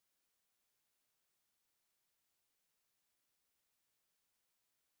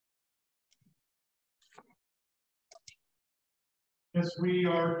as we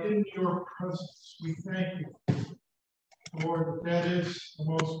are in your presence. We thank you, Lord, that is the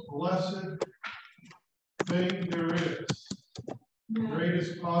most blessed thing there is, the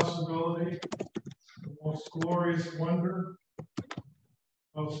greatest possibility, the most glorious wonder,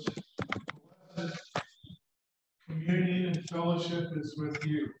 most blessed communion and fellowship is with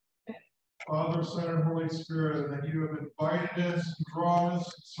you, Father, Son, and Holy Spirit, and that you have invited us, drawn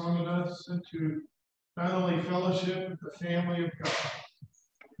us, summoned us into not only fellowship, but the family of God.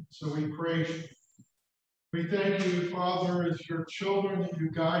 So we praise you. We thank you, Father, as your children, that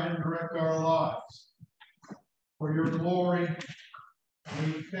you guide and direct our lives for your glory.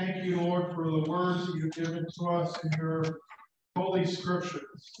 And we thank you, Lord, for the words that you've given to us in your holy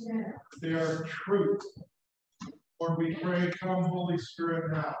scriptures. They are truth. Lord, we pray, come, Holy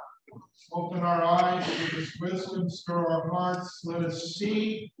Spirit, now. Open our eyes, give us wisdom, stir our hearts, let us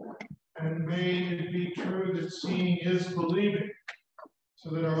see, and may it be true that seeing is believing, so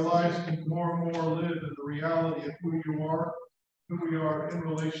that our lives can more and more live in the reality of who you are, who we are in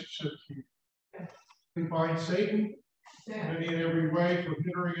relationship to you. We bind Satan in any and every way for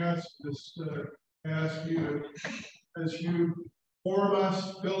hindering us. Just ask you, as you form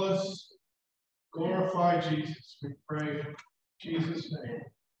us, fill us, glorify Jesus. We pray in Jesus' name.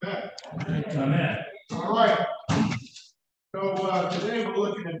 Amen. Amen. All right. So today we're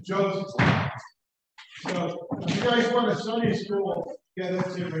looking at Joseph's life. So if you guys went to Sunday school, yeah,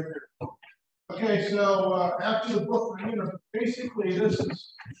 that's it right there. Okay, so after the book, basically this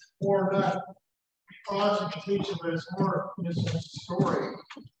is more not thoughts and teaching, but it's more just a story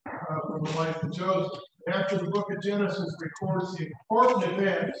from the life of Joseph. After the book of Genesis records the important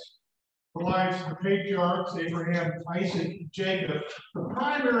events, the lives of the patriarchs, Abraham, Isaac, Jacob, the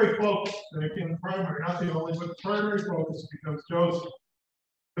primary focus, and again, primary, not the only, but the primary focus becomes Joseph.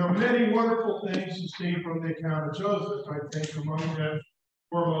 There are many wonderful things to see from the account of Joseph. I think among them,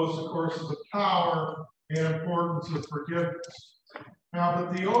 foremost, of course, is the power and importance of forgiveness. Now,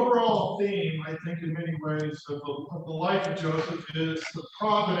 but the overall theme, I think, in many ways, of the life of Joseph is the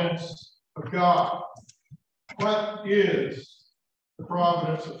providence of God. What is the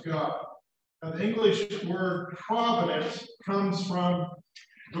providence of God? Now, the English word providence comes from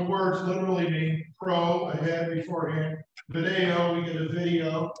the words literally mean pro, ahead, beforehand. Video, we get a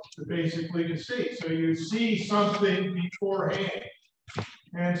video to basically to see. So you see something beforehand.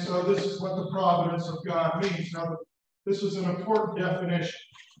 And so this is what the providence of God means. Now, this is an important definition.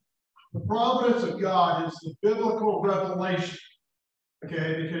 The providence of God is the biblical revelation.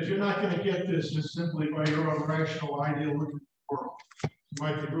 Okay, because you're not going to get this just simply by your own rational idea looking at the world. You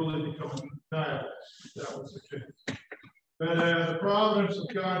might really become a nihilist if that was the case. But the providence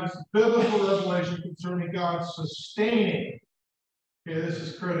of God is the biblical revelation concerning God's sustaining. Okay, this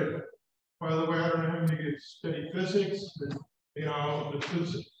is critical. By the way, I don't know how many study physics, but, the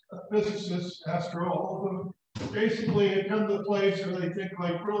physicists, all of them, basically it comes to the place where they think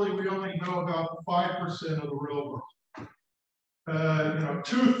like, really, we only know about 5% of the real world.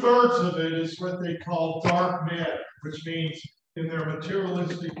 2/3 of it is what they call dark matter, which means in their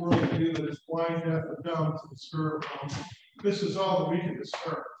materialistic worldview that is blind, deaf, and dumb to the spirit realm. This is all that we can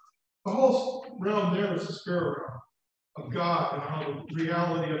discern. The whole realm there is the spirit realm of God and how the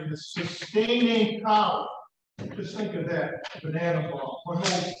reality of his sustaining power. Just think of that, an atom bomb. What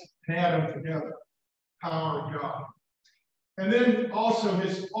holds an atom together? Power of God. And then also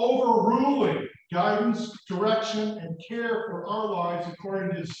his overruling guidance, direction, and care for our lives according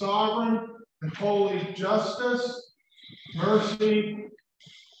to his sovereign and holy justice, mercy,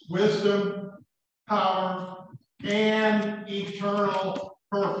 wisdom, power, and eternal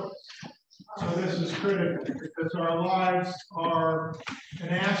purpose. So this is critical because our lives are an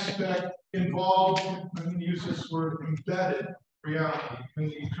aspect involved, I'm going to use this word, embedded reality in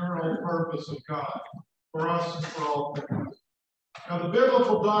the eternal purpose of God for us and for all things. Now, the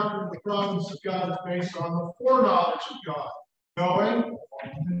biblical doctrine of the providence of God is based on the foreknowledge of God, knowing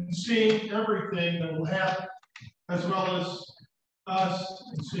and seeing everything that will happen, as well as us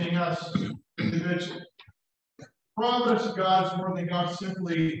and seeing us individually. The providence of God is more than God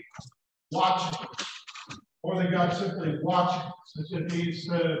simply watching, more than God simply watching. As if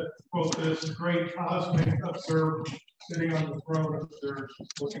he's, quote this, great cosmic observer sitting on the throne up there,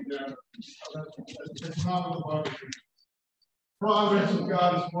 looking down. It's not what the Bible says. The providence of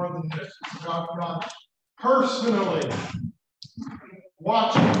God is more than this. It's about God personally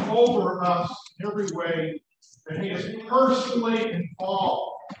watching over us in every way, and he is personally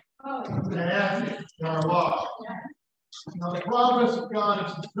involved and active in our lives. Now, the providence of God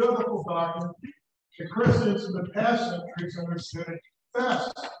is the biblical doctrine that Christians in the past centuries understood and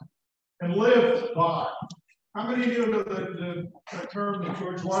confessed and lived by. How many of you know the term that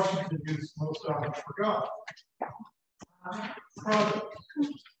George Washington used most often for God? Providence.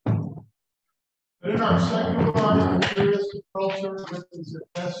 But in our secularized, materialistic culture, which is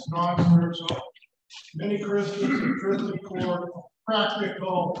at best non-spiritual, many Christians have drifted toward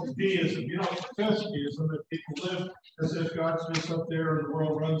practical deism. You don't profess deism, that people live as if God's just up there and the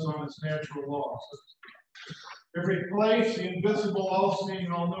world runs on its natural laws. Every place, the invisible, all-seeing,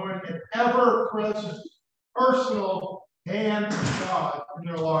 all-knowing, and ever-present personal hand of God in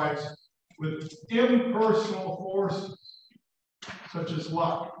their lives with impersonal forces, such as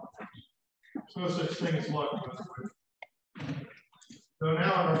luck. There's no such thing as luck, by the way. So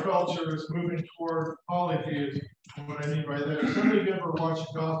now our culture is moving toward polytheism. And what I mean by that is, some of you ever watch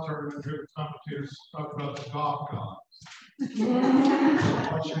a golf tournament and hear the commentators talk about the golf gods?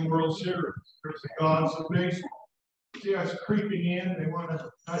 Watching World Series, there's the gods of baseball. See how it's creeping in? They want to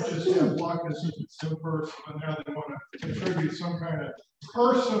not just have luck as if it's impersonal, but now they want to contribute some kind of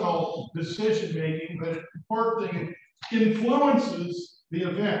personal decision making, but the important thing, it influences the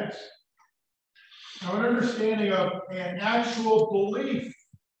events. Now, an understanding of an actual belief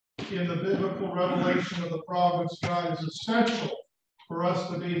in the biblical revelation of the providence of God is essential for us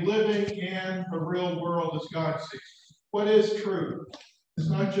to be living in the real world as God sees. What is truth? It's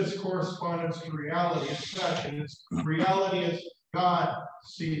not just correspondence to reality, it's such, and it's reality as God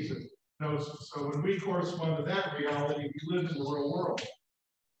sees it, knows it. So when we correspond to that reality, we live in the real world.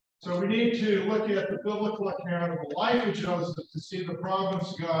 So we need to look at the biblical account of the life of Joseph to see the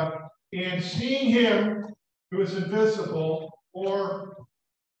providence of God, and seeing him who is invisible, or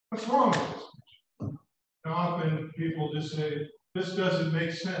what's wrong with this? Now, often people just say, this doesn't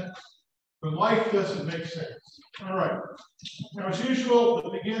make sense. But life doesn't make sense. All right. Now, as usual,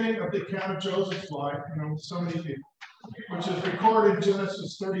 the beginning of the account of Joseph's life, with so many people, which is recorded in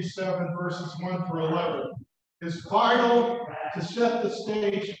Genesis 37, verses 1 through 11, is vital to set the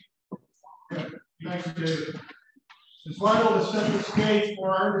stage. Thanks, David. It's vital to set the stage for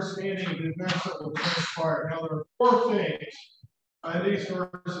our understanding of the events that will transpire. Now, there are four things in these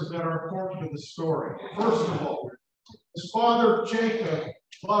verses that are important to the story. First of all, his father Jacob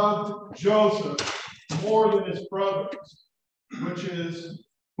loved Joseph more than his brothers, which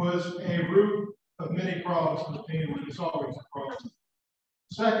was a root of many problems in the family. It's always a problem.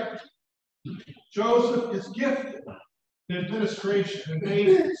 Second, Joseph is gifted in administration and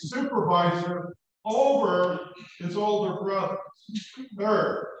made supervisor over his older brothers.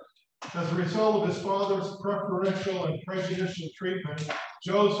 Third, as a result of his father's preferential and prejudicial treatment,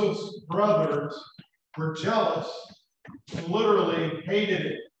 Joseph's brothers were jealous and literally hated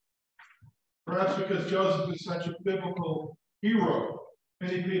it. Perhaps because Joseph is such a biblical hero,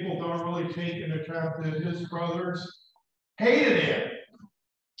 many people don't really take into account that his brothers hated him.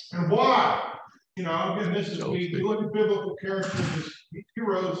 And why? Again, this is, we look at biblical characters as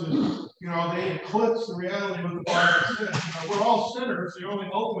heroes, as, they eclipse the reality of what the Bible says. We're all sinners. The only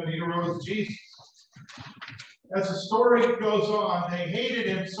ultimate hero is Jesus. As the story goes on, they hated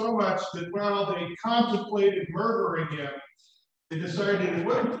him so much that while they contemplated murdering him, they decided it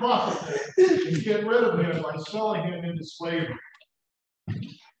wouldn't profit them to get rid of him by selling him into slavery.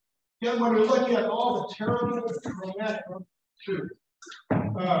 Yet when we look at all the terrible traumatic truth,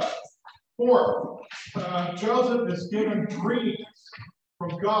 fourth, Joseph is given dreams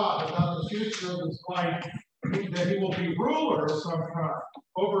from God about the future of his life, that he will be ruler of some kind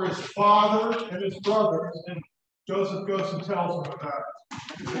over his father and his brothers, and Joseph goes and tells them about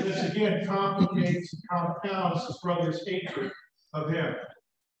it. And this again complicates and compounds his brother's hatred of him.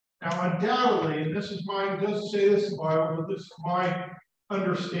 Now, undoubtedly, and this is mine, it doesn't say this in the Bible, but this is my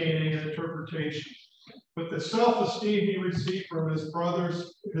understanding and interpretation. But the self-esteem he received from his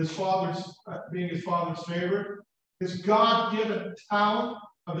brothers, his father's being his father's favorite, his God-given talent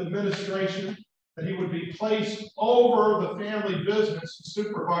of administration, that he would be placed over the family business,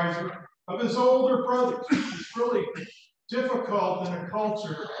 supervisor of his older brothers. It's really difficult in a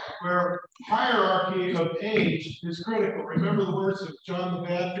culture where hierarchy of age is critical. Remember the words of John the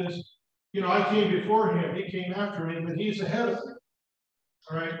Baptist, I came before him, he came after me, but he's ahead of me.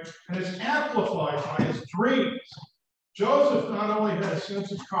 All right, and it's amplified by his dreams. Joseph not only had a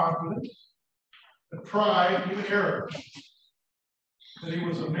sense of confidence, but pride, even arrogance, that he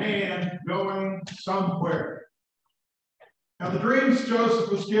was a man going somewhere. Now, the dreams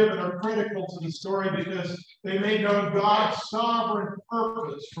Joseph was given are critical to the story because they made known God's sovereign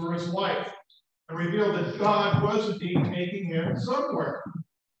purpose for his life and revealed that God was indeed taking him somewhere.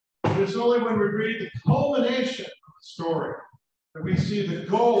 It is only when we read the culmination of the story that we see the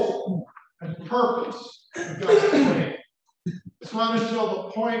goal and purpose of God's plan. It's not until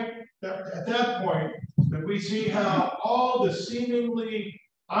the point that, at that point, that we see how all the seemingly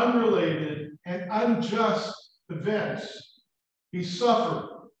unrelated and unjust events he suffered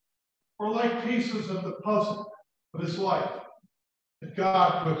were like pieces of the puzzle of his life that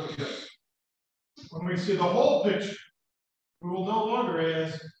God put together. When we see the whole picture, we will no longer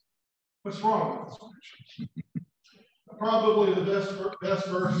ask, what's wrong with this picture? Probably the best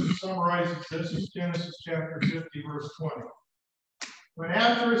verse that summarizes this is Genesis chapter 50, verse 20. When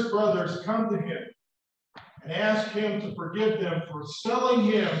after his brothers come to him and ask him to forgive them for selling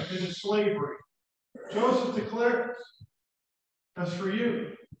him into slavery, Joseph declares, as for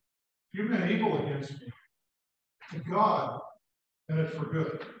you, you meant evil against me, but God meant it for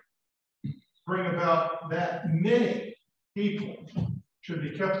good. Bring about that many people should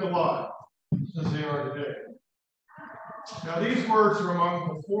be kept alive as they are today. Now, these words are among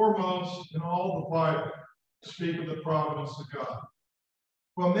the foremost in all the Bible to speak of the providence of God.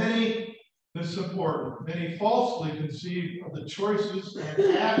 Well, many, this is important, many falsely conceive of the choices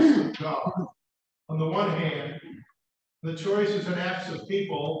and acts of God on the one hand, the choices and acts of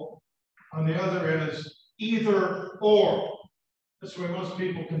people on the other as either or. That's the way most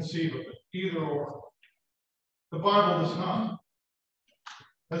people conceive of it, either or. The Bible does not.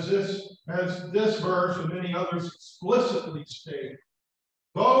 As this verse and many others explicitly state,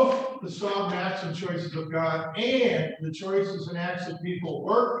 both the sovereign acts and choices of God and the choices and acts of people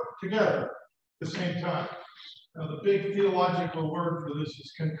work together at the same time. Now, the big theological word for this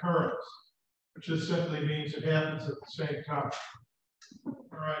is concurrence, which just simply means it happens at the same time.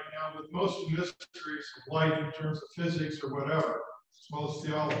 All right, now with most of the mysteries of life in terms of physics or whatever, as well as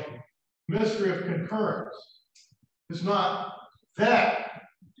theology, the mystery of concurrence is not that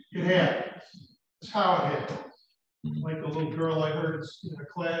it happens. It's how it happens. Like a little girl I heard in a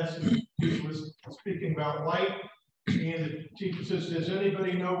class, and she was speaking about light, and the teacher says, does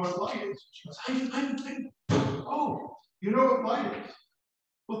anybody know what light is? She goes, oh, you know what light is?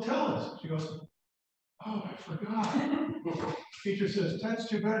 Well, tell us. She goes, oh, I forgot. The teacher says, that's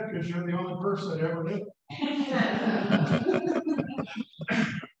too bad because you're the only person that ever knew.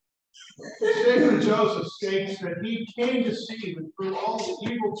 The statement of Joseph states that he came to see that through all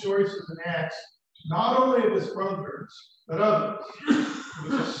the evil choices and acts, not only of his brothers, but others,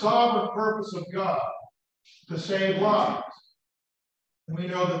 it was a sovereign purpose of God to save lives. And we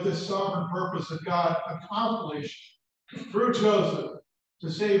know that this sovereign purpose of God accomplished through Joseph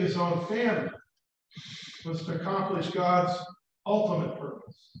to save his own family was to accomplish God's ultimate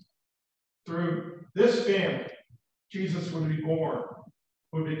purpose. Through this family, Jesus would be born,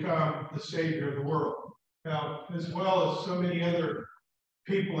 would become the Savior of the world. Now, as well as so many other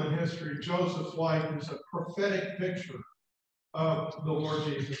people in history, Joseph's life is a prophetic picture of the Lord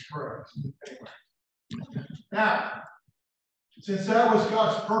Jesus Christ. Anyway. Now, since that was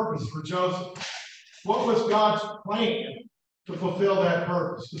God's purpose for Joseph, what was God's plan to fulfill that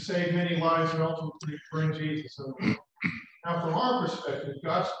purpose, to save many lives and ultimately bring Jesus into the world? Now, from our perspective,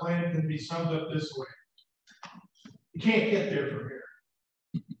 God's plan can be summed up this way. You can't get there from here.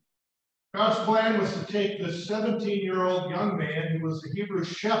 God's plan was to take this 17-year-old young man who was a Hebrew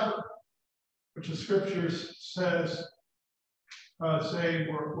shepherd, which the scriptures say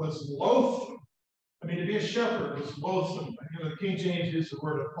was loathsome. I mean, to be a shepherd was loathsome. You know, the King James used the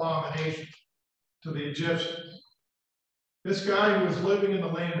word abomination to the Egyptians. This guy who was living in the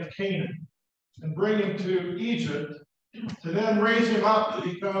land of Canaan, and bring him to Egypt to then raise him up to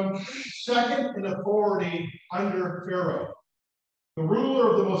become second in authority under Pharaoh, the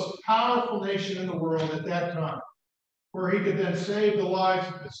ruler of the most powerful nation in the world at that time, where he could then save the lives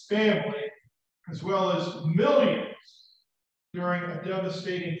of his family as well as millions during a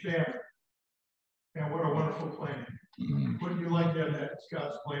devastating famine. And what a wonderful plan. Wouldn't you like to have that as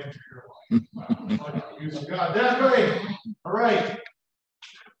God's plan for your life? Wow, I'd like to use God that way. All right.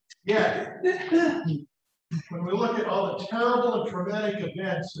 Yeah. When we look at all the terrible and traumatic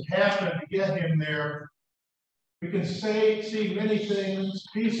events that happened to get him there, we can see many things,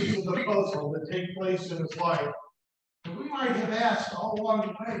 pieces of the puzzle that take place in his life. And we might have asked all along the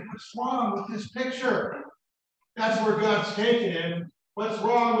way, what's wrong with this picture? That's where God's taken him. What's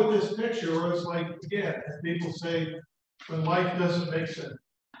wrong with this picture? Or it's like, again, as people say, when life doesn't make sense.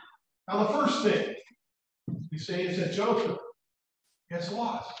 Now, the first thing we say is that Joseph gets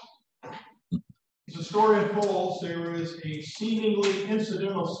lost. As the story unfolds, there is a seemingly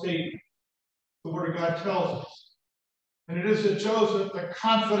incidental statement the Word of God tells us. And it is that Joseph, the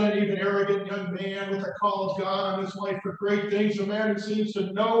confident, even arrogant young man with the call of God on his life for great things, a man who seems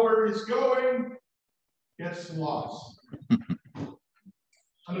to know where he's going, gets lost.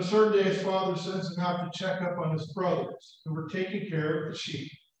 On a certain day, his father sends him out to check up on his brothers who were taking care of the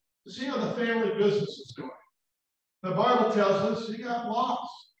sheep to see how the family business is going. The Bible tells us he got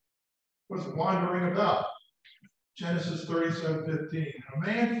lost, was wandering about. Genesis 37:15. A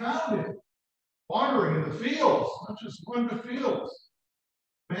man found him, wandering in the fields, not just one of the fields.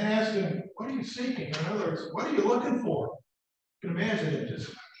 The man asked him, what are you seeking? In other words, what are you looking for? You can imagine it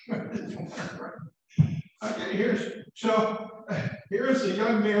just. Okay, here's a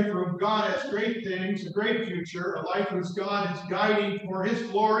young man for whom God has great things, a great future, a life whose God is guiding for his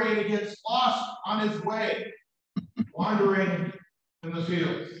glory, and he gets lost on his way, wandering in the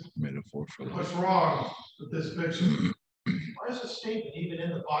fields. Metaphor for life. What's wrong with this picture? Why is this statement even in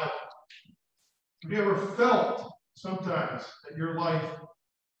the Bible? Have you ever felt sometimes that your life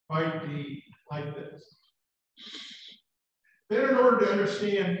might be like this? Then in order to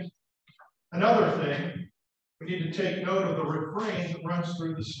understand another thing, we need to take note of the refrain that runs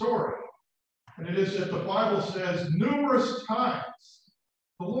through the story. And it is that the Bible says numerous times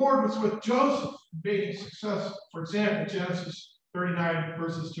the Lord was with Joseph, being successful. For example, Genesis 39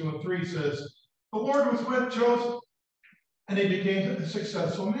 verses 2 and 3 says, the Lord was with Joseph, and he became a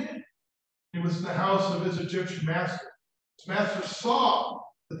successful man. He was in the house of his Egyptian master. His master saw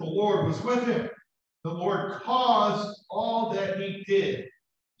that the Lord was with him. The Lord caused all that he did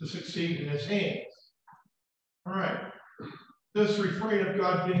to succeed in his hands. All right. This refrain of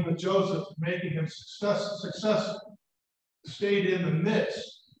God being with Joseph, making him successful, stayed in the midst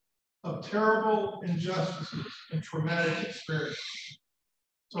of terrible injustices and traumatic experiences.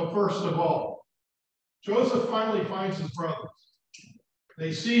 So first of all, Joseph finally finds his brothers.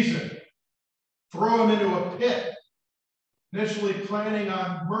 They seize him, throw him into a pit, initially planning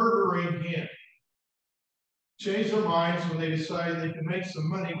on murdering him. Change their minds when they decide they can make some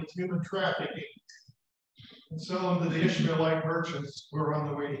money with human trafficking and sell them to the Ishmaelite merchants who are on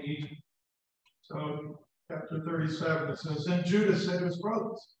the way to Egypt. So, chapter 37, it says, then Judah said to his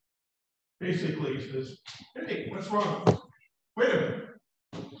brothers, basically he says, hey, what's wrong? Wait a minute.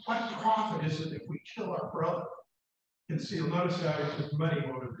 What profit is it if we kill our brother? Conceal. Notice how his money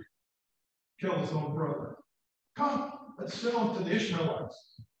motivated. Kill his own brother. Come, let's sell him to the Ishmaelites.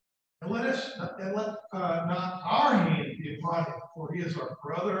 And let not our hand be upon him, for he is our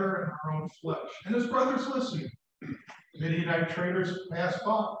brother and our own flesh. And his brothers listened. The Midianite traders passed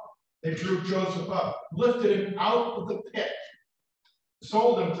by. They drew Joseph up, lifted him out of the pit,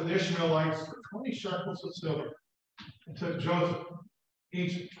 sold him to the Ishmaelites for 20 shekels of silver, and took Joseph to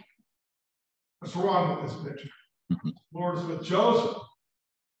Egypt. What's wrong with this picture? The Lord is with Joseph.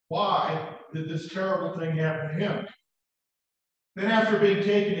 Why did this terrible thing happen to him? Then after being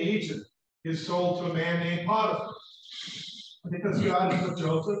taken to Egypt, he is sold to a man named Potiphar. And because God is with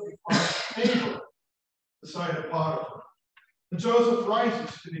Joseph, he finds favor the sight of Potiphar. And Joseph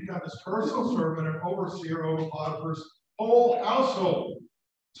rises to become his personal servant and overseer over Potiphar's whole household,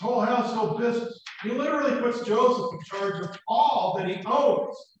 his whole household business. He literally puts Joseph in charge of all that he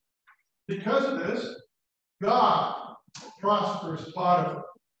owns. Because of this, God prospers Potiphar.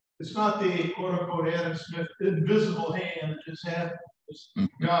 It's not the quote-unquote Adam Smith invisible hand that his hand. It's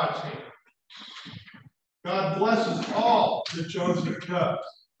God's hand. God blesses all that Joseph does.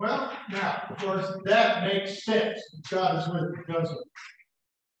 Well, now, of course, that makes sense. God is with him, doesn't it?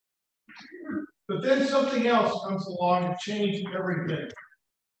 But then something else comes along and changes everything.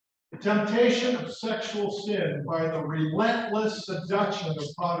 The temptation of sexual sin by the relentless seduction of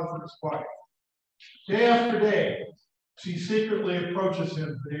Potiphar's wife. Day after day, she secretly approaches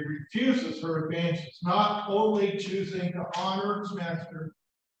him, but he refuses her advances, not only choosing to honor his master,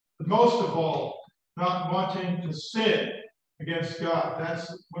 but most of all, not wanting to sin against God.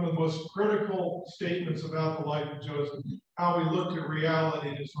 That's one of the most critical statements about the life of Joseph, how he looked at reality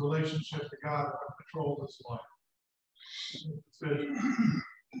and his relationship to God that controlled his life.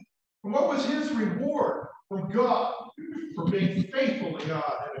 And what was his reward from God for being faithful to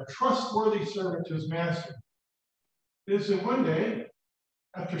God and a trustworthy servant to his master? Is that one day,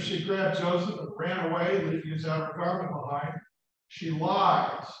 after she grabbed Joseph and ran away, leaving his outer garment behind, she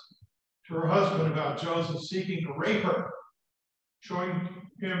lies to her husband about Joseph seeking to rape her, showing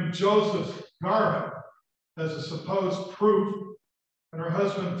him Joseph's garment as a supposed proof, and her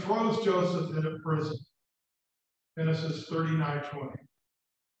husband throws Joseph into prison. Genesis 39:20.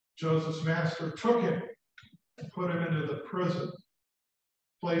 Joseph's master took him and put him into the prison,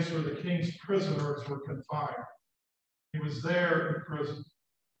 place where the king's prisoners were confined. He was there in prison.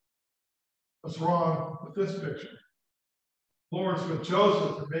 What's wrong with this picture? The Lord's with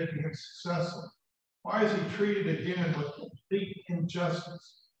Joseph and making him successful. Why is he treated again with complete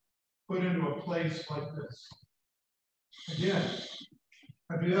injustice, put into a place like this? Again,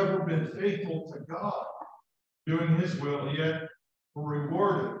 have you ever been faithful to God, doing his will, yet were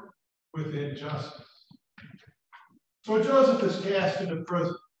rewarded with injustice. So Joseph is cast into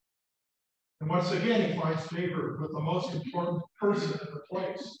prison. And once again, he finds favor with the most important person in the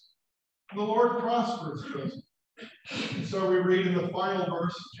place. And the Lord prospers Joseph. And so we read in the final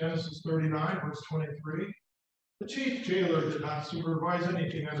verse, Genesis 39, verse 23, the chief jailer did not supervise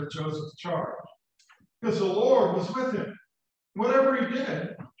anything under Joseph's charge, because the Lord was with him. Whatever he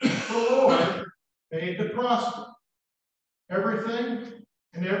did, the Lord made to prosper. Everything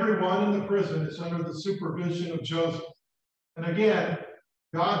and everyone in the prison is under the supervision of Joseph. And again,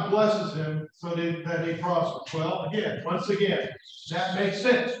 God blesses him so that he prospers. Well, again, once again, that makes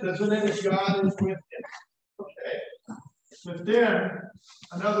sense, doesn't it? If God is with him. Okay. But then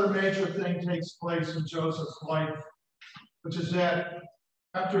another major thing takes place in Joseph's life, which is that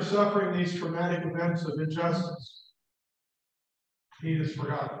after suffering these traumatic events of injustice, he is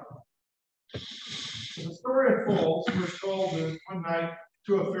forgotten. So the story unfolds. We're told that one night,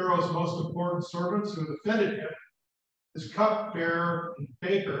 two of Pharaoh's most important servants who had offended him, his cupbearer and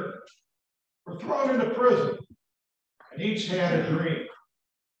baker, were thrown into prison, and each had a dream.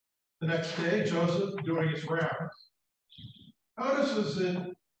 The next day, Joseph, doing his rounds, notices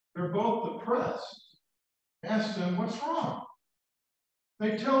that they're both depressed. Asks them, what's wrong?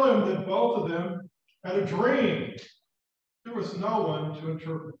 They tell him that both of them had a dream. There was no one to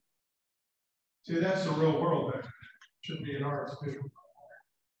interpret. See, that's the real world that should be in ours too.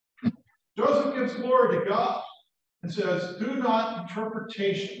 Joseph gives glory to God and says, do not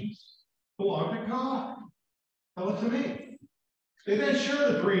interpretations belong to God? Tell it to me. They then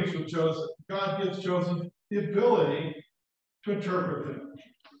share the dreams with Joseph. God gives Joseph the ability to interpret them.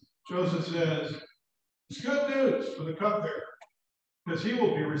 Joseph says, it's good news for the cupbearer, because he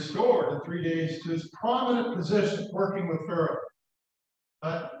will be restored in 3 days to his prominent position working with Pharaoh.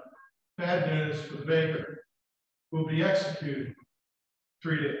 But bad news for the baker, who will be executed in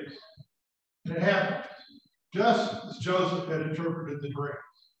 3 days. And it happens just as Joseph had interpreted the dreams.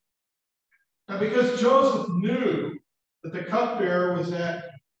 Now, because Joseph knew that the cupbearer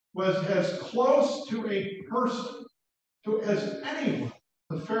was as close to a person as anyone,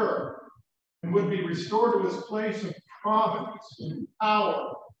 the Pharaoh, and would be restored to his place of prominence and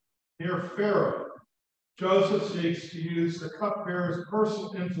power near Pharaoh, Joseph seeks to use the cupbearer's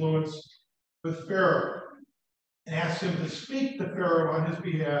personal influence with Pharaoh and asks him to speak to Pharaoh on his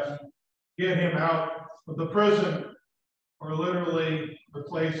behalf, get him out of the prison, or literally the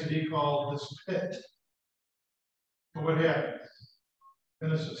place that he called the pit. But what happens?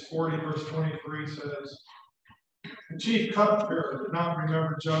 Genesis 40, verse 23 says, the chief cupbearer did not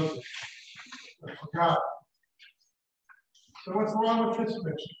remember Joseph, but forgot. So what's wrong with this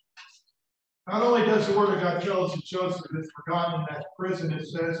mission? Not only does the word of God tell us that Joseph is forgotten in that prison, it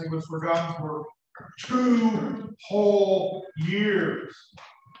says he was forgotten for 2 whole years.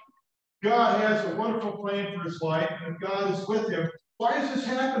 God has a wonderful plan for his life, and God is with him. Why is this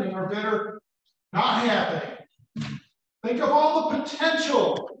happening, or better, not happening? Think of all the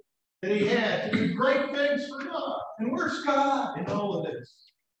potential that he had to do great things for God. And where's God in all of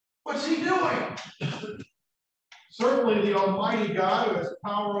this? What's he doing? Certainly the Almighty God, who has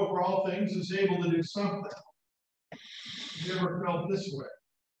power over all things, is able to do something. Have you ever felt this way?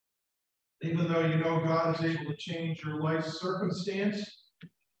 Even though you know God is able to change your life's circumstance,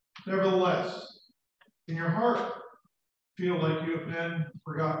 nevertheless, in your heart, feel like you have been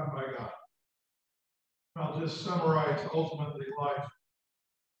forgotten by God. I'll just summarize ultimately life.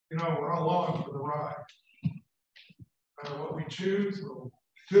 You know, we're all along for the ride. No matter what we choose, we'll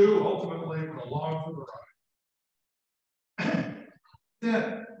do, ultimately, we're along for the ride.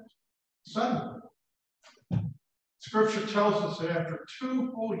 Then, suddenly, Scripture tells us that after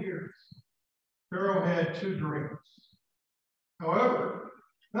 2 whole years, Pharaoh had 2 dreams. However,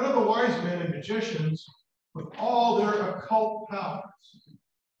 none of the wise men and magicians, with all their occult powers,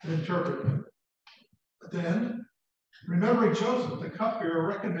 could interpret them. But then, remembering Joseph, the cupbearer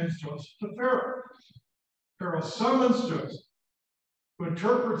recommends Joseph to Pharaoh. Pharaoh summons Joseph, who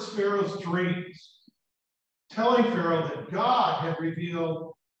interprets Pharaoh's dreams, telling Pharaoh that God had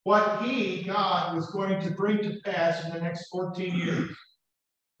revealed what he, God, was going to bring to pass in the next 14 years.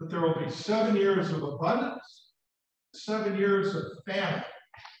 That there will be 7 years of abundance, 7 years of famine,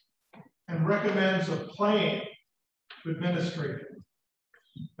 and recommends a plan to administrate it.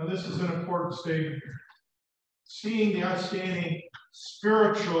 Now, this is an important statement here. Seeing the outstanding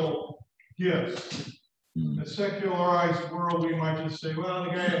spiritual gifts. In a secularized world, we might just say, well, the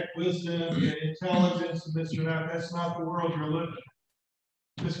guy had wisdom and intelligence and this or that. That's not the world you're living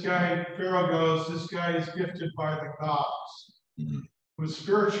in. This guy, Pharaoh goes, this guy is gifted by the gods with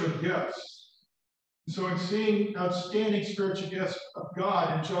spiritual gifts. So in seeing outstanding spiritual gifts of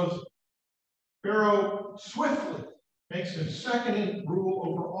God in Joseph, Pharaoh swiftly makes him second in rule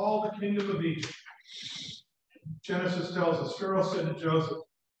over all the kingdom of Egypt. Genesis tells us, Pharaoh said to Joseph,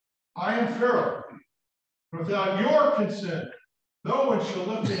 I am Pharaoh, and without your consent, no one shall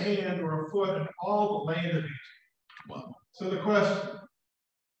lift a hand or a foot in all the land of Egypt. Wow. So the question,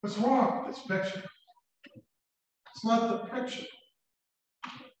 what's wrong with this picture? It's not the picture,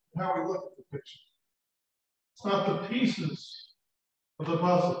 how we look at the picture. It's not the pieces of the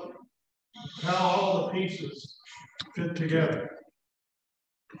puzzle, how all the pieces fit together.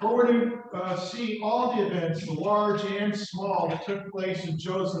 But we're to see all the events, the large and small, that took place in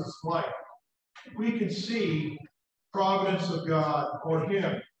Joseph's life. We can see providence of God, or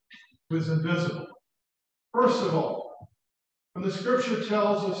him who is invisible. First of all, when the scripture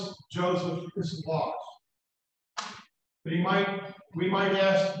tells us Joseph is lost, but we might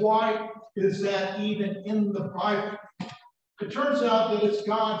ask, why is that even in the Bible? It turns out that it's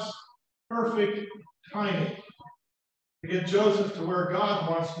God's perfect timing to get Joseph to where God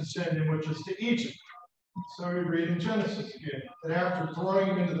wants to send him, which is to Egypt. So we read in Genesis again, that after throwing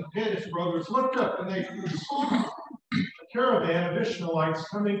him into the pit, his brothers looked up and they saw a caravan of Ishmaelites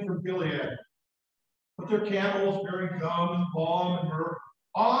coming from Gilead, with their camels bearing gum and balm and myrrh,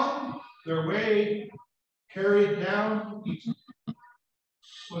 on their way carried down to Egypt.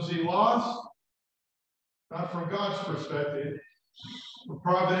 Was he lost? Not from God's perspective, but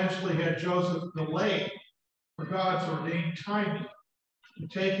providentially had Joseph delayed for God's ordained timing to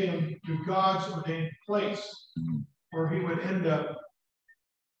take him to God's ordained place where he would end up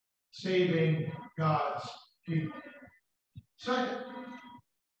saving God's people. Second,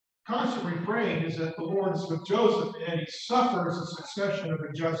 constant refrain is that the Lord is with Joseph and he suffers a succession of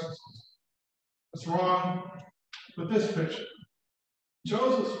injustices. What's wrong with this picture?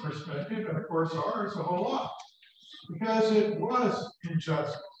 Joseph's perspective, and of course ours, a whole lot, because it was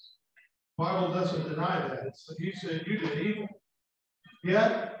injustice. The Bible doesn't deny that. It's that he said you did evil.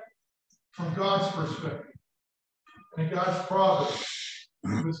 Yet, from God's perspective and God's providence,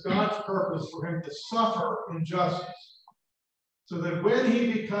 it was God's purpose for him to suffer injustice, so that when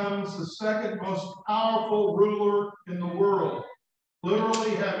he becomes the second most powerful ruler in the world,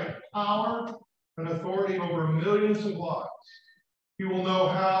 literally having power and authority over millions of lives, he will know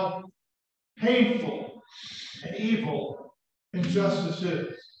how painful and evil injustice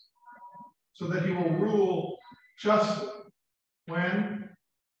is, so that he will rule justly. When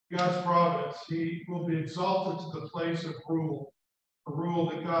God's providence, he will be exalted to the place of rule, a rule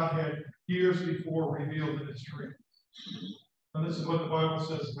that God had years before revealed in his dream. And this is what the Bible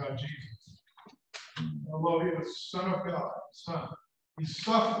says about Jesus. Although he was Son of God, Son, he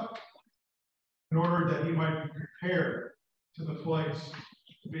suffered in order that he might be prepared to the place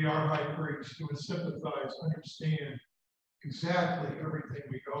to be our high priest, who would sympathize, understand exactly everything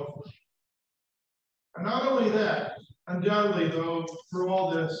we go through. And not only that, undoubtedly, though, through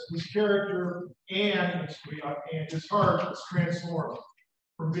all this, his character and his heart was transformed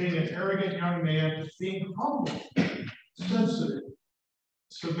from being an arrogant young man to being humble, sensitive,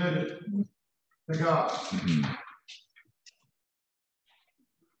 submitted to God.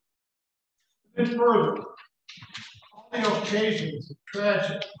 And further, all the occasions of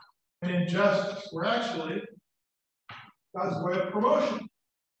tragedy and injustice were actually God's way of promotion.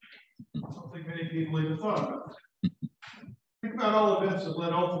 I don't think many people even thought about that. Think about all events that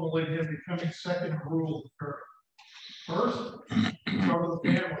led ultimately to him becoming second in rule of the earth. First, he covered the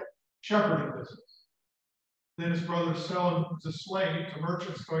family shepherding business. Then his brother sell him as a slave to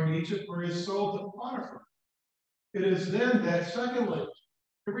merchants going to Egypt, where he is sold to Potiphar. It is then that, secondly,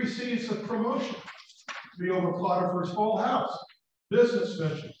 he receives a promotion to be over Potiphar's whole house, business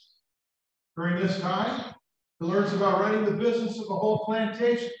ventures. During this time, he learns about running the business of the whole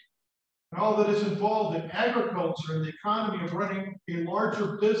plantation and all that is involved in agriculture and the economy of running a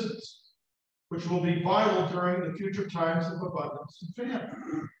larger business, which will be vital during the future times of abundance and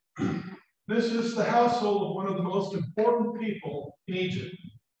famine. This is the household of one of the most important people in Egypt,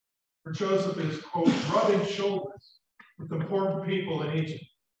 where Joseph is, quote, rubbing shoulders with important people in Egypt.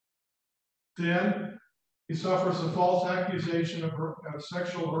 Then he suffers a false accusation of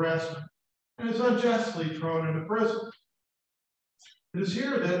sexual harassment and is unjustly thrown into prison. It is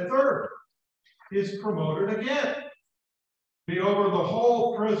here that third, he is promoted again, be over the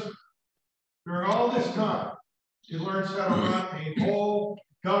whole prison. During all this time, he learns how to run a whole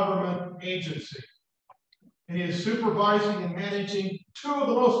government agency. And he is supervising and managing two of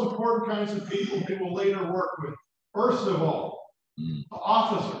the most important kinds of people he will later work with. First of all, the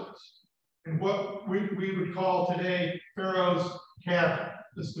officers in what we would call today Pharaoh's cabinet.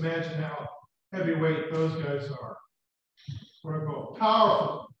 Just imagine how heavyweight those guys are. What I call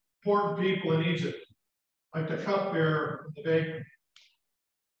powerful, important people in Egypt, like the cupbearer and the baker.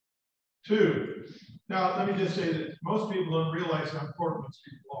 2, now let me just say that most people don't realize how important those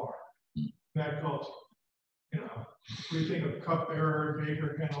people are in that culture. You know, we think of cupbearer and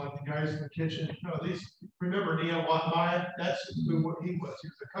baker, kind of like the guys in the kitchen. No, these, remember Nehemiah? That's what he was. He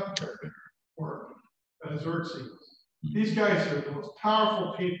was a cupbearer for Xerxes. These guys are the most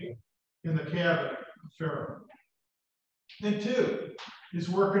powerful people in the cabinet of Pharaoh. And 2, he's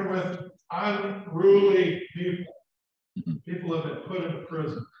working with unruly people. People have been put into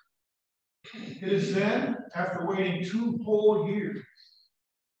prison. It is then, after waiting 2 whole years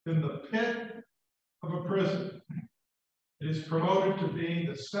in the pit of a prison, it is promoted to being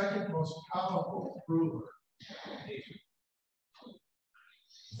the 2nd most powerful ruler in Egypt.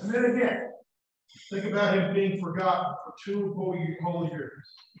 And then again, think about him being forgotten for 2 whole years.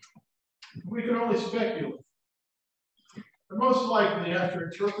 We can only speculate. But most likely, after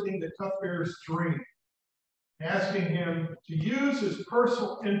interpreting the cupbearer's dream, asking him to use his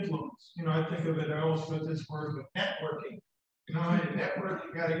personal influence. You know, I think of it, I always put this word with networking. You know, in network,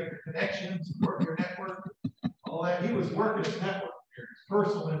 you got to get your connections, work your network, all that. He was working his network here, his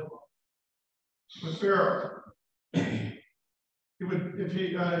personal influence with Pharaoh. He would, if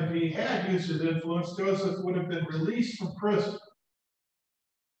he had used his influence, Joseph would have been released from prison.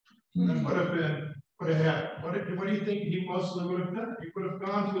 That would have happened. What do you think he mostly would have done? He would have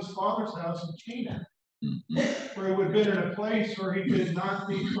gone to his father's house in Canaan, where he would have been in a place where he could not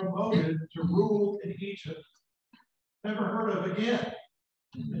be promoted to rule in Egypt. Never heard of again.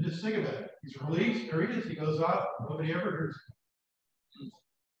 And just think about it. He's released, there he is, he goes off, nobody ever hears him.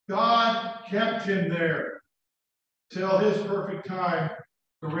 God kept him there till his perfect time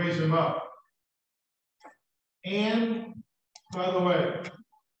to raise him up. And, by the way,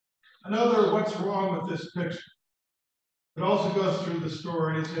 another what's wrong with this picture. It also goes through the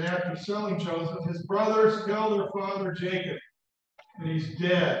story is that after selling Joseph, his brothers killed their father Jacob, and he's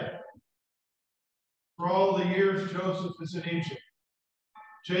dead. For all the years Joseph is in Egypt,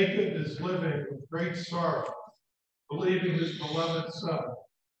 Jacob is living with great sorrow, believing his beloved son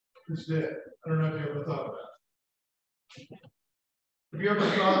is dead. I don't know if you ever thought about it. Have you ever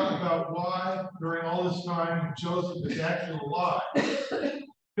thought about why, during all this time, Joseph is actually alive?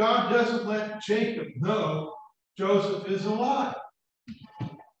 God doesn't let Jacob know Joseph is alive.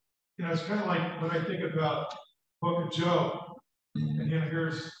 You know, it's kind of like when I think about the book of Job. And you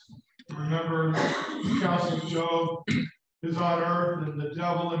know, remember the counsel of Job is on earth, and the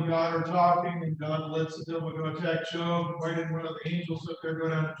devil and God are talking, and God lets the devil go attack Job. Why didn't one of the angels up there go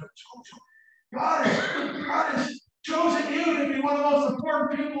down to Job? God has chosen you to be one of the most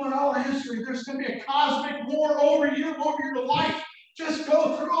important people in all of history. There's going to be a cosmic war over you, over your life. Just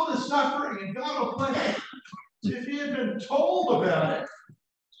go through all this suffering, and God will bless you. If he had been told about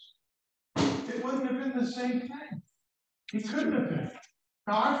it, it wouldn't have been the same thing. He couldn't have been.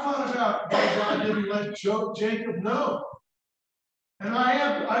 Now, I've thought about why God didn't let Jacob know. And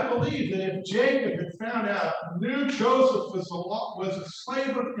I believe that if Jacob had found out, knew Joseph was a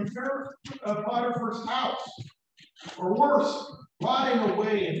slave of Potiphar's house, or worse, rotting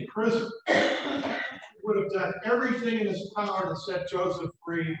away in prison, he would have done everything in his power to set Joseph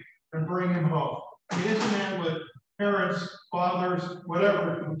free and bring him home. I mean, isn't that what parents, fathers,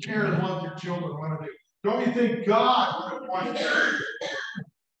 whatever, who care and want their children want to do? Don't you think God would have wanted to?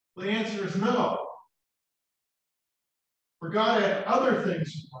 The answer is no. For God had other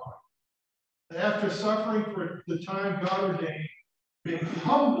things in mind. After suffering for the time God ordained, being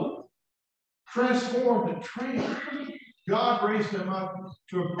humbled, transformed, and trained, God raised him up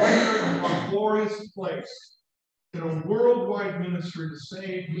to a greater and more glorious place in a worldwide ministry to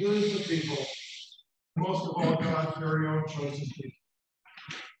save millions of people, most of all God's very own chosen people.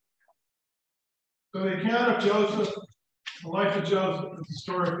 So the account of Joseph, the life of Joseph, is the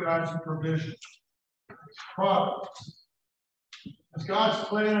story of God's provision, his providence. As God's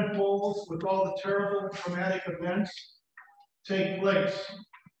plan unfolds with all the terrible and traumatic events take place,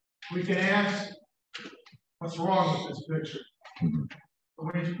 we can ask, what's wrong with this picture?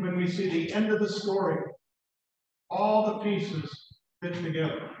 When we see the end of the story, all the pieces fit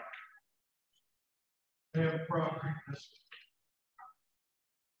together. They have a problem.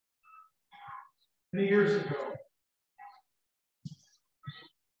 Many years ago,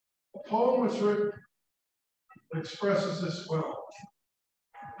 a poem was written that expresses this well.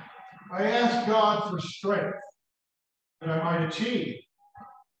 I asked God for strength that I might achieve,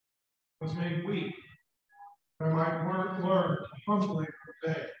 was made weak, that I might learn to humbly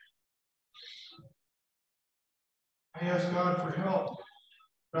obey. I asked God for help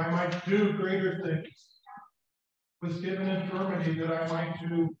that I might do greater things, was given infirmity that I might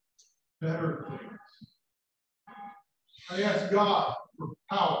do better things. I ask God for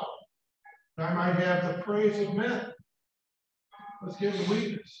power, that I might have the praise of men. Let's give the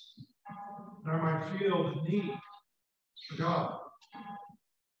weakness, that I might feel the need for God.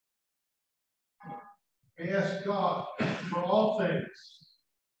 I ask God for all things,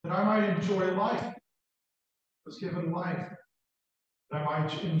 that I might enjoy life. Was given life, that I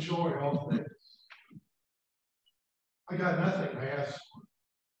might enjoy all things. I got nothing I ask for,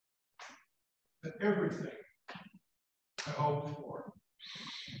 but everything I hope for.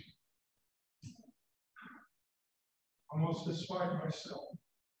 Almost despite myself,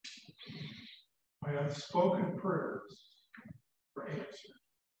 my unspoken prayers were answered.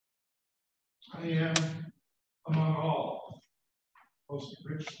 I am, among all, most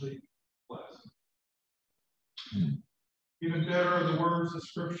richly blessed. Even better are the words of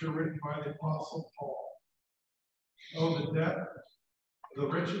Scripture written by the Apostle Paul. Oh, the depth, the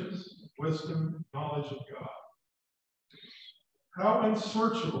riches, wisdom, knowledge of God. How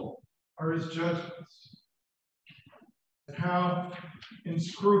unsearchable are his judgments, and how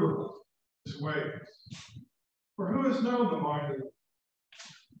inscrutable his ways. For who has known the mind of the Lord?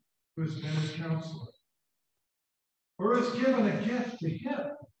 Who has been his counselor? Or has given a gift to him,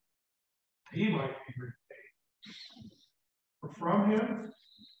 that he might be repaid? For from him,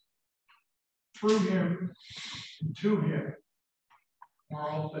 through him, and to him are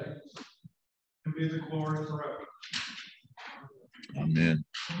all things, and be the glory forever. Amen.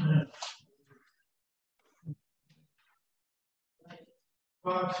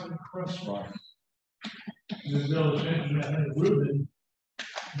 Thoughts and questions? The bill was mentioned, I think Reuben,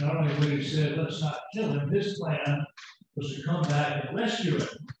 not only would he said, let's not kill him, his plan was to come back and rescue him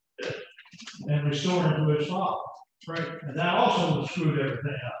and restore him to his father. Right. And that also screwed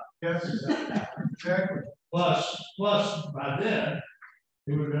everything up. Yes, exactly. Plus, by then,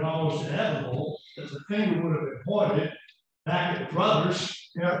 it would have been almost inevitable that the finger would have been pointed back at the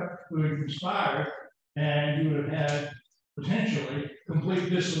brothers who had conspired, and you would have had potentially complete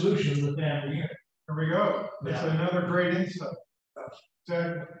dissolution of the family unit. There we go. That's another great insight.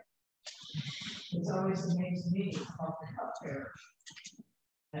 Exactly. It's always amazed me about the cupbearer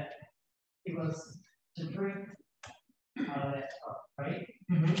that he was to drink out of that cup, right?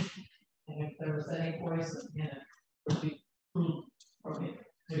 Mm-hmm. And if there was any poison in it, it would be from it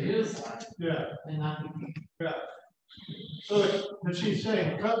to his side. Yeah. And not be. Yeah. So, as she's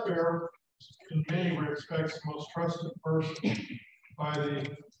saying, the cupbearer, in many respects, the most trusted person by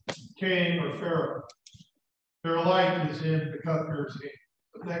the king or pharaoh. Their life is in the cupbearer's hand.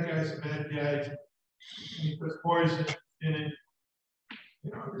 But that guy's a bad guy, and he puts poison in it,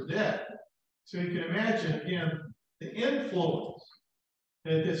 you're dead. So you can imagine, again, the influence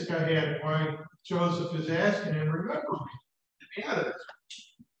that this guy had, why Joseph is asking him, remember me, get me out of this.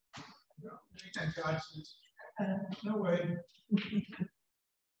 And God says, no way.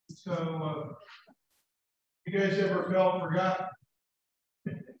 So, you guys ever felt forgotten?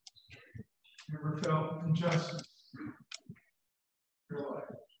 Ever felt injustice in your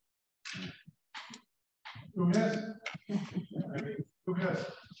life? Who hasn't? I mean, who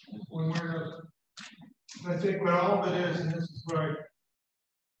hasn't? I think what all of it is, and this is what I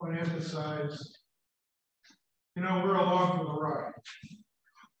want to emphasize, we're along for the ride.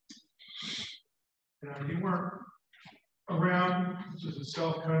 You weren't around, which is a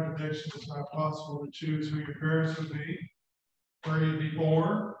self-contradiction. It's not possible to choose who your parents would be, where you'd be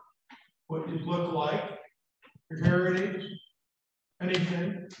born, what you'd look like, your heritage,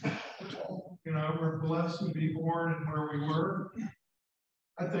 anything. We're blessed to be born and where we were.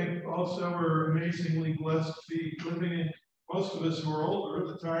 I think also we're amazingly blessed to be living in, most of us who are older, at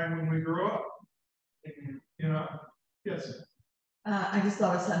the time when we grew up. Yes. I just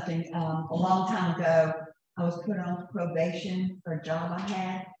thought of something. A long time ago, I was put on probation for a job I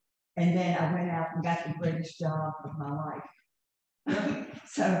had, and then I went out and got the greatest job of my life.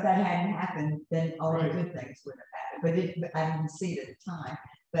 So if that hadn't happened, then all the good things would have happened. But I didn't see it at the time.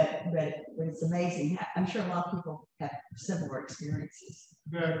 But it's amazing. I'm sure a lot of people have similar experiences.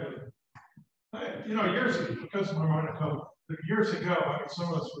 Exactly. Years ago, because of my mind, years ago,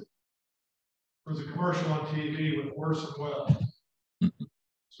 some of us there was a commercial on TV with Orson Welles.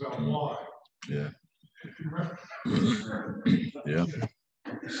 It's about wine. Yeah. If you remember. Yeah.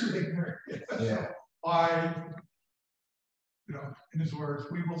 Yeah. Why, in his words,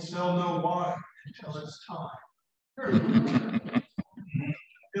 we will sell no wine until it's time.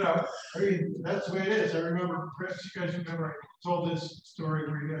 That's the way it is. I remember, perhaps you guys remember, I told this story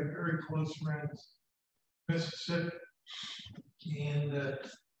where you had very close friends in Mississippi. And the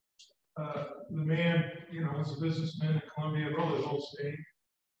man, was a businessman in Columbia, really the whole state.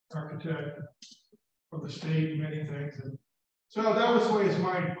 architect for the state, many things. And so that was the way his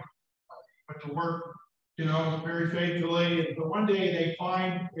mind went to work, you know, very faithfully. But one day they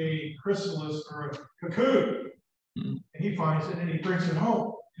find a chrysalis or a cocoon, and he finds it and he brings it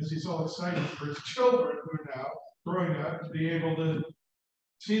home because he's all excited for his children who are now growing up to be able to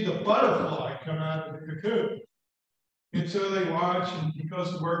see the butterfly come out of the cocoon. And so they watch, and he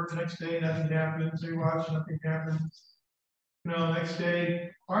goes to work the next day, nothing happens. They watch, nothing happens. You know, next day,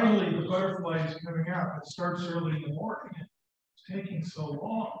 finally the butterfly is coming out. It starts early in the morning. It's taking so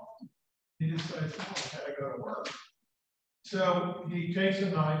long. He decides, oh, I gotta go to work. So he takes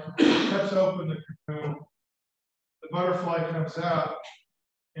a knife, cuts open the cocoon. The butterfly comes out,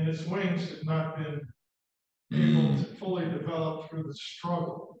 and its wings have not been able to fully develop through the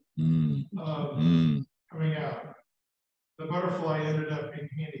struggle of coming out. The butterfly ended up being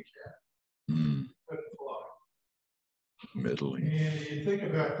handicapped. Couldn't fly. Middling. And you think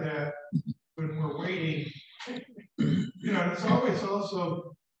about that when we're waiting, you know, it's always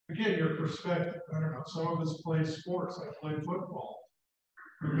also, again, your perspective. I don't know, some of us play sports. I played football.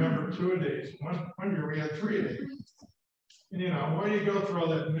 I remember 2-a-days. One year we had 3-a-days. And, you know, why do you go through all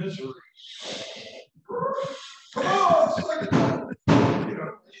that misery? Oh, it's like, you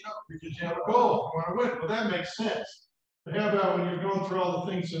know, because you have a goal, you want to win. Well, that makes sense. But how about when you're going through all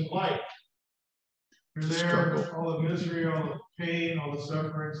the things in life? You're there, all the misery, all the pain, all the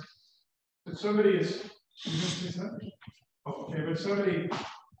sufferings. But somebody is, you didn't say something? Oh, okay, but somebody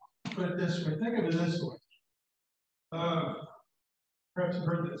put it this way. Think of it this way. Perhaps you've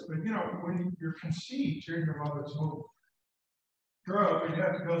heard this, but you know, when you're conceived, you're in your mother's womb. Grow up, you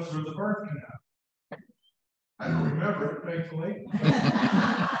have to go through the birth canal. I don't remember it, thankfully.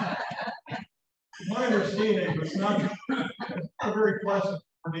 My understanding was not a very pleasant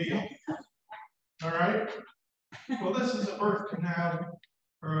ordeal. All right? Well, this is a birth canal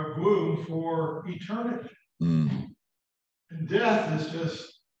or a womb for eternity. And death is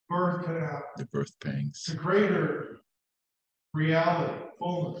just birth canal. The birth pangs. The greater reality,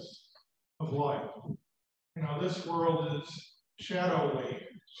 fullness of life. You know, this world is shadow weight.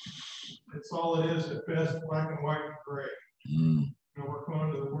 It's all it is at best, black and white and gray. You know, we're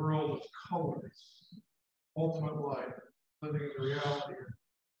going to the world of colors, ultimate life, living in the reality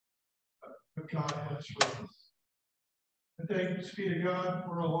of God has for us. And thanks be to God,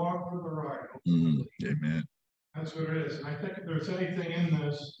 we're along for the ride. Amen. That's what it is. And I think if there's anything in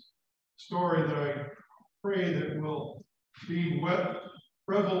this story that I pray that will be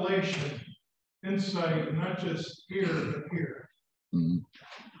revelation, insight, not just here, but here.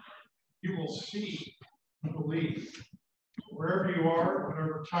 You will see and believe. Wherever you are,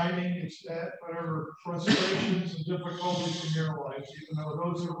 whatever timing it's at, whatever frustrations and difficulties in your life, even though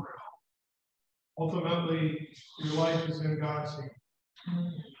those are real, ultimately your life is in God's hands.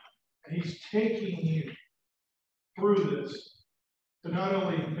 And He's taking you through this to not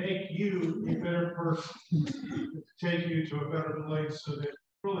only make you a better person, but to take you to a better place so that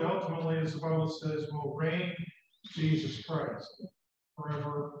really ultimately, as the Bible says, will reign Jesus Christ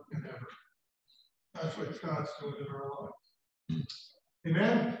forever and ever. That's what God's doing in our lives.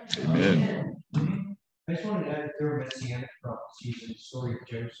 Amen? Amen. I just wanted to add that there were messianic prophecies in the story of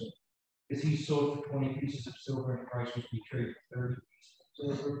Joseph, because he sold for 20 pieces of silver and Christ was betrayed for 30 pieces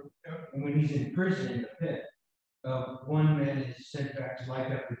of silver. And when he's in prison in the pit, one man is sent back to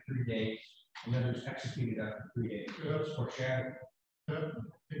life after 3 days, another is executed after 3 days. So that's foreshadowing.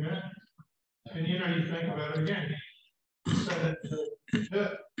 Amen. And you know, you think about it again. He said that the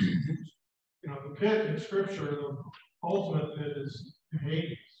pit, you know, the pit in Scripture, the ultimate pit is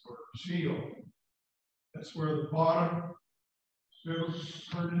Hades or Sheol. That's where the bottom. You ever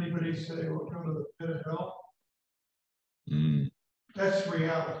heard anybody say, "Well, go to the pit of hell"? That's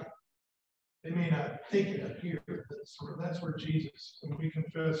reality. They may not think it up here, but that's where Jesus, when we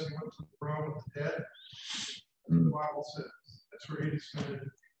confess He went to the throne of the dead, the Bible says that's where He descended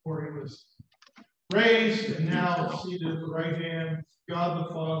before He was raised, and now seated at the right hand, God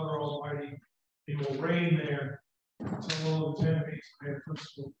the Father Almighty. He will reign there until all of His enemies may have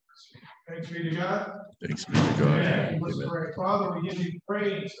footstool. Thanks be to God. Thanks be to God. Amen. Let's pray. Father, we give You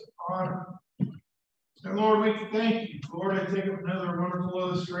praise and honor. And Lord, we thank You. Lord, I think of another wonderful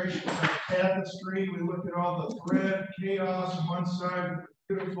illustration of the tapestry. We look at all the thread, chaos on one side,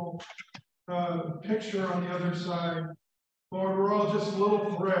 beautiful picture on the other side. Lord, we're all just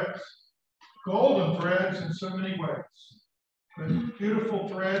little threads, golden threads in so many ways, but beautiful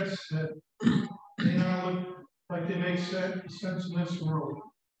threads that may not look like they make sense in this world.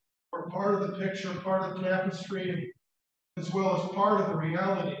 We're part of the picture, part of the tapestry, as well as part of the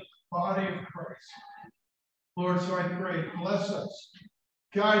reality, the body of Christ. Lord, so I pray, bless us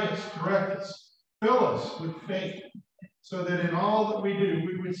guide us, direct us, fill us with faith, so that in all that we do,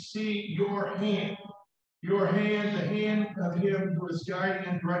 we would see your hand, the hand of him who is guiding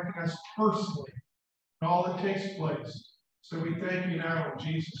and directing us personally in all that takes place. So we thank you now in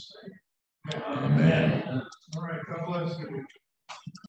Jesus' name. Amen. Amen. All right, God bless you.